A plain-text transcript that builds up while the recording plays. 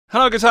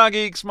Hello Guitar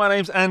Geeks, my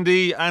name's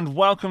Andy and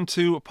welcome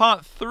to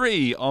part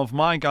 3 of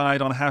my guide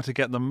on how to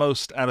get the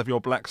most out of your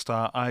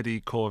Blackstar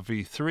ID Core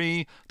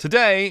V3.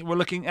 Today we're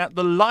looking at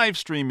the live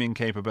streaming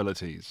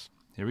capabilities.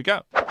 Here we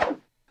go.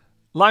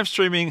 Live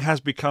streaming has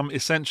become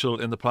essential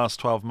in the past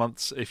 12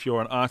 months if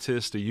you're an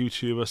artist, a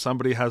YouTuber,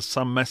 somebody has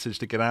some message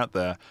to get out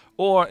there,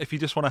 or if you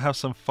just want to have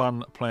some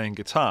fun playing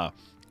guitar.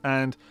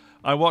 And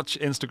I watch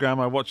Instagram,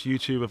 I watch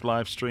YouTube of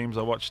live streams,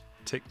 I watch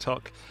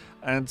TikTok,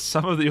 and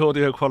some of the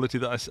audio quality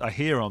that I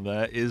hear on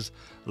there is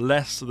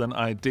less than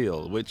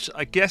ideal, which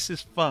I guess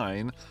is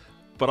fine,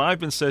 but I've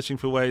been searching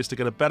for ways to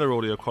get a better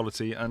audio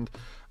quality, and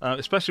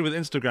especially with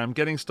Instagram,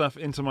 getting stuff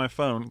into my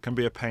phone can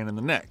be a pain in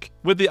the neck.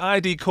 With the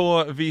ID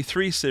Core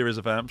V3 series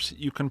of amps,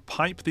 you can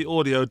pipe the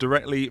audio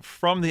directly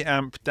from the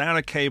amp down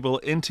a cable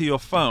into your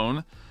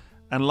phone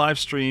and live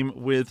stream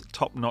with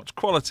top-notch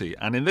quality,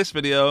 and in this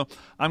video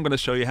I'm going to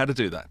show you how to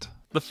do that.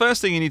 The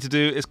first thing you need to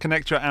do is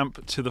connect your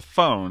amp to the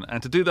phone,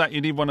 and to do that you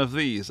need one of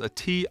these, a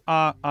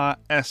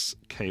TRRS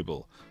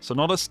cable. So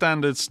not a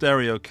standard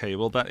stereo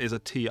cable, that is a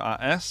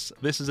TRS.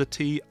 This is a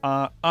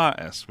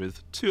TRRS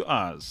with 2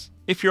 R's.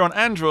 If you're on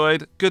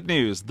Android, good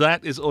news,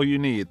 that is all you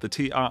need, the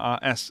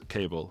TRRS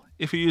cable.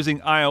 If you're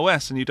using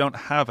iOS and you don't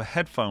have a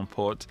headphone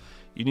port,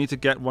 you need to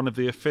get one of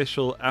the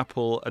official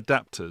Apple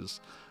adapters.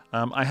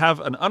 I have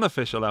an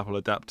unofficial Apple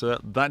adapter,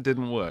 that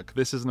didn't work.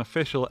 This is an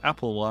official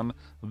Apple one,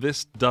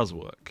 this does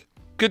work.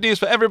 Good news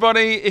for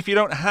everybody, if you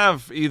don't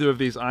have either of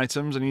these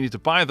items and you need to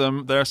buy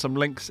them, there are some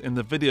links in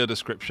the video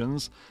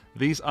descriptions.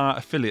 These are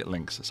affiliate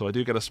links, so I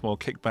do get a small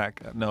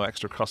kickback at no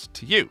extra cost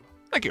to you.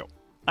 Thank you.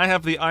 I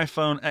have the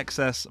iPhone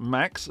XS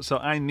Max, so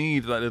I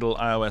need that little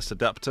iOS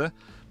adapter.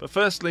 But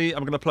firstly,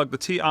 I'm going to plug the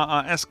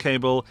TRRS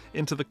cable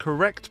into the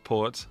correct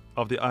port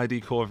of the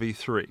ID Core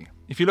V3.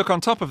 If you look on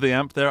top of the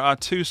amp, there are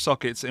 2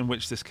 sockets in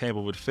which this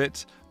cable would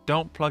fit.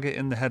 Don't plug it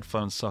in the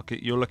headphone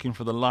socket, you're looking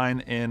for the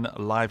line-in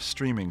live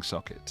streaming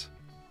socket.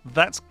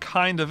 That's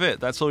kind of it.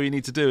 That's all you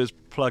need to do is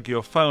plug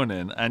your phone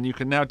in, and you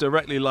can now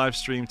directly live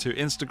stream to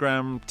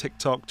Instagram,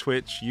 TikTok,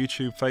 Twitch,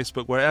 YouTube,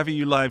 Facebook, wherever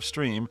you live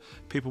stream.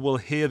 People will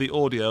hear the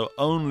audio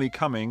only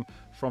coming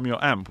from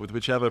your amp with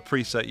whichever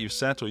preset you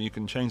set, or you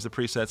can change the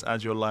presets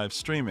as you're live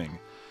streaming.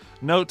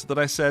 Note that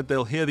I said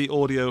they'll hear the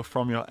audio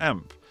from your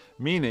amp,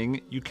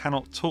 meaning you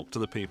cannot talk to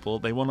the people,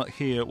 they will not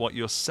hear what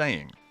you're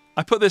saying.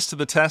 I put this to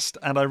the test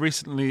and I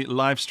recently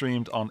live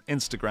streamed on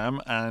Instagram,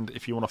 and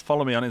if you want to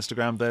follow me on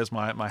Instagram, there's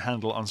my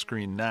handle on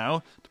screen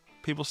now.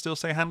 People still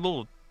say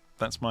handle?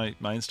 That's my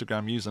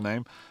Instagram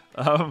username.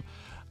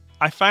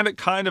 I found it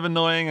kind of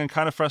annoying and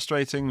kind of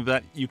frustrating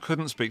that you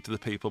couldn't speak to the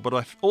people, but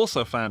I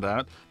also found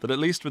out that at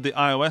least with the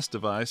iOS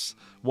device,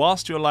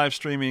 whilst you're live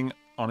streaming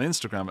on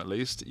Instagram at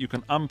least, you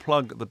can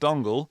unplug the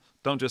dongle,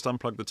 don't just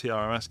unplug the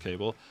TRRS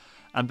cable,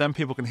 and then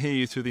people can hear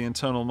you through the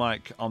internal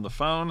mic on the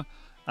phone,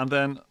 and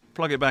then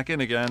plug it back in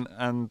again,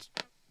 and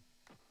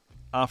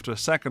after a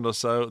second or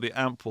so the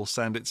amp will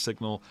send its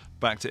signal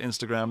back to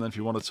Instagram. Then if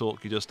you want to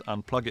talk, you just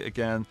unplug it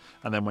again,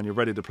 and then when you're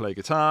ready to play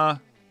guitar,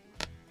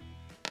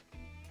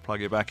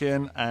 plug it back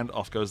in and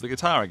off goes the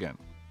guitar again.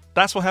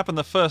 That's what happened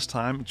the first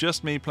time,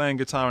 just me playing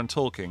guitar and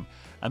talking.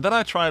 And then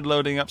I tried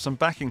loading up some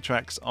backing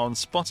tracks on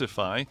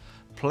Spotify,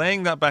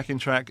 playing that backing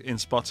track in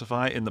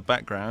Spotify in the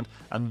background,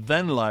 and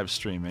then live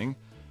streaming,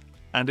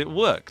 and it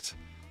worked.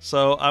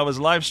 So I was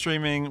live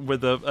streaming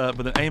with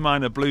an A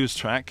minor blues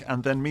track,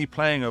 and then me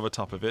playing over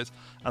top of it,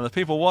 and the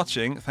people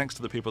watching, thanks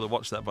to the people that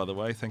watched that by the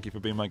way, thank you for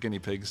being my guinea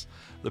pigs,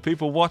 the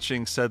people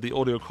watching said the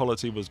audio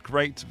quality was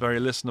great, very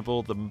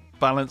listenable, the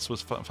balance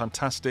was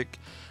fantastic,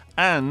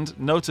 and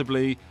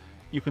notably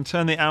you can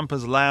turn the amp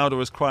as loud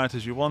or as quiet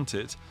as you want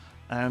it,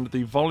 and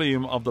the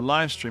volume of the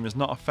live stream is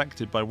not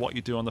affected by what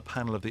you do on the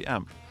panel of the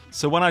amp.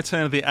 So when I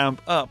turned the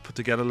amp up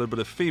to get a little bit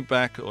of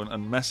feedback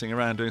and messing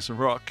around doing some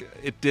rock,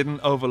 it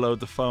didn't overload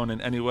the phone in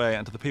any way,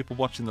 and to the people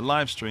watching the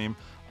live stream,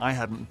 I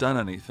hadn't done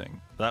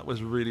anything. That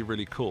was really,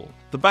 really cool.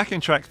 The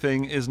backing track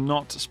thing is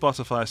not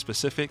Spotify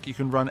specific. You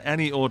can run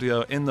any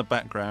audio in the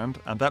background,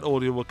 and that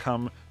audio will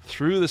come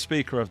through the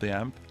speaker of the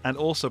amp and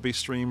also be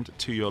streamed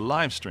to your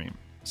live stream.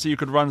 So you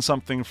could run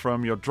something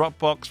from your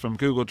Dropbox, from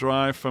Google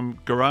Drive, from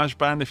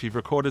GarageBand if you've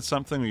recorded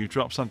something or you've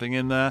dropped something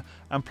in there,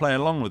 and play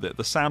along with it.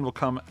 The sound will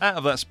come out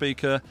of that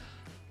speaker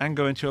and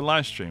go into your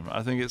live stream.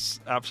 I think it's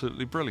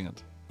absolutely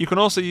brilliant. You can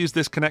also use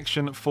this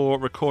connection for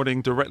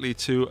recording directly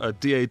to a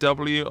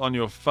DAW on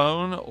your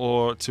phone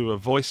or to a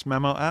voice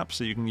memo app,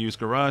 so you can use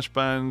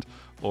GarageBand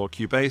or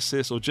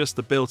Cubasis or just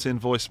the built-in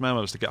voice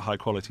memos to get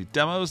high-quality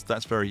demos.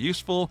 That's very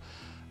useful.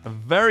 A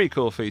very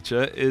cool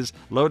feature is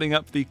loading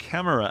up the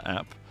camera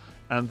app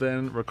and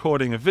then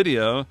recording a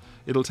video.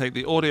 It'll take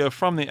the audio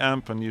from the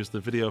amp and use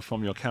the video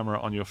from your camera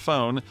on your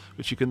phone,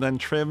 which you can then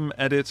trim,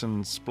 edit,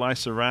 and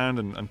splice around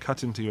and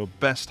cut into your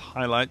best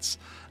highlights,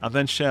 and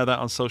then share that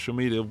on social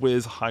media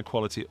with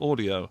high-quality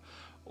audio.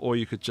 Or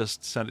you could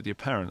just send it to your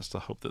parents to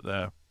hope that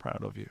they're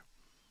proud of you.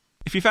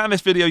 If you found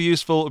this video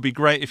useful, it would be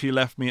great if you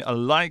left me a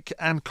like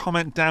and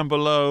comment down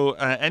below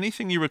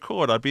anything you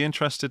record. I'd be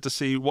interested to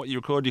see what you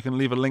record. You can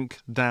leave a link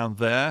down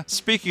there.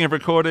 Speaking of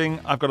recording,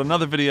 I've got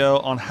another video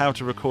on how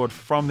to record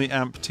from the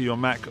amp to your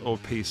Mac or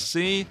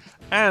PC,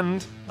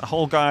 and a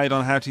whole guide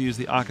on how to use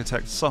the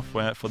Architect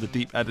software for the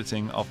deep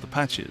editing of the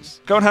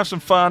patches. Go and have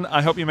some fun.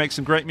 I hope you make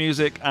some great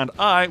music, and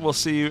I will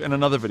see you in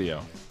another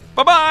video.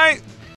 Bye-bye!